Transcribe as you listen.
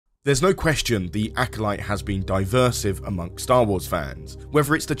There's no question The Acolyte has been diversive among Star Wars fans,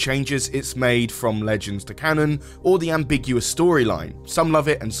 whether it's the changes it's made from Legends to canon, or the ambiguous storyline. Some love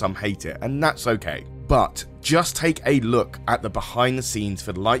it and some hate it, and that's okay. But just take a look at the behind the scenes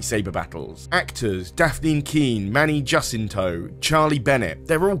for the lightsaber battles. Actors Daphne Keane, Manny Jacinto, Charlie Bennett,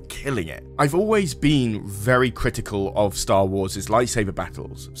 they're all killing it. I've always been very critical of Star Wars' lightsaber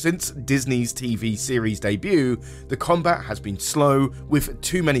battles. Since Disney's TV series debut, the combat has been slow with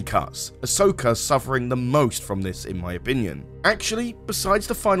too many cuts, Ahsoka suffering the most from this in my opinion. Actually, besides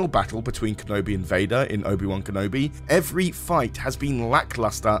the final battle between Kenobi and Vader in Obi-Wan Kenobi, every fight has been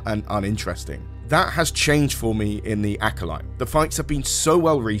lackluster and uninteresting. That has changed for me in The Acolyte. The fights have been so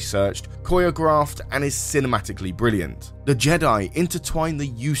well researched, choreographed, and is cinematically brilliant. The Jedi intertwine the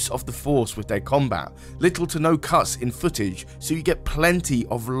use of the Force with their combat, little to no cuts in footage, so you get plenty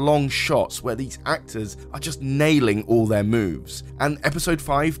of long shots where these actors are just nailing all their moves, and Episode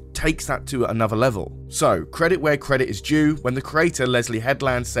 5 takes that to another level. So, credit where credit is due. When the creator Leslie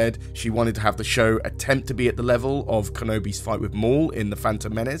Headland said she wanted to have the show attempt to be at the level of Kenobi's fight with Maul in The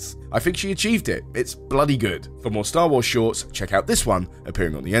Phantom Menace, I think she achieved it. It's bloody good. For more Star Wars shorts, check out this one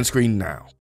appearing on the end screen now.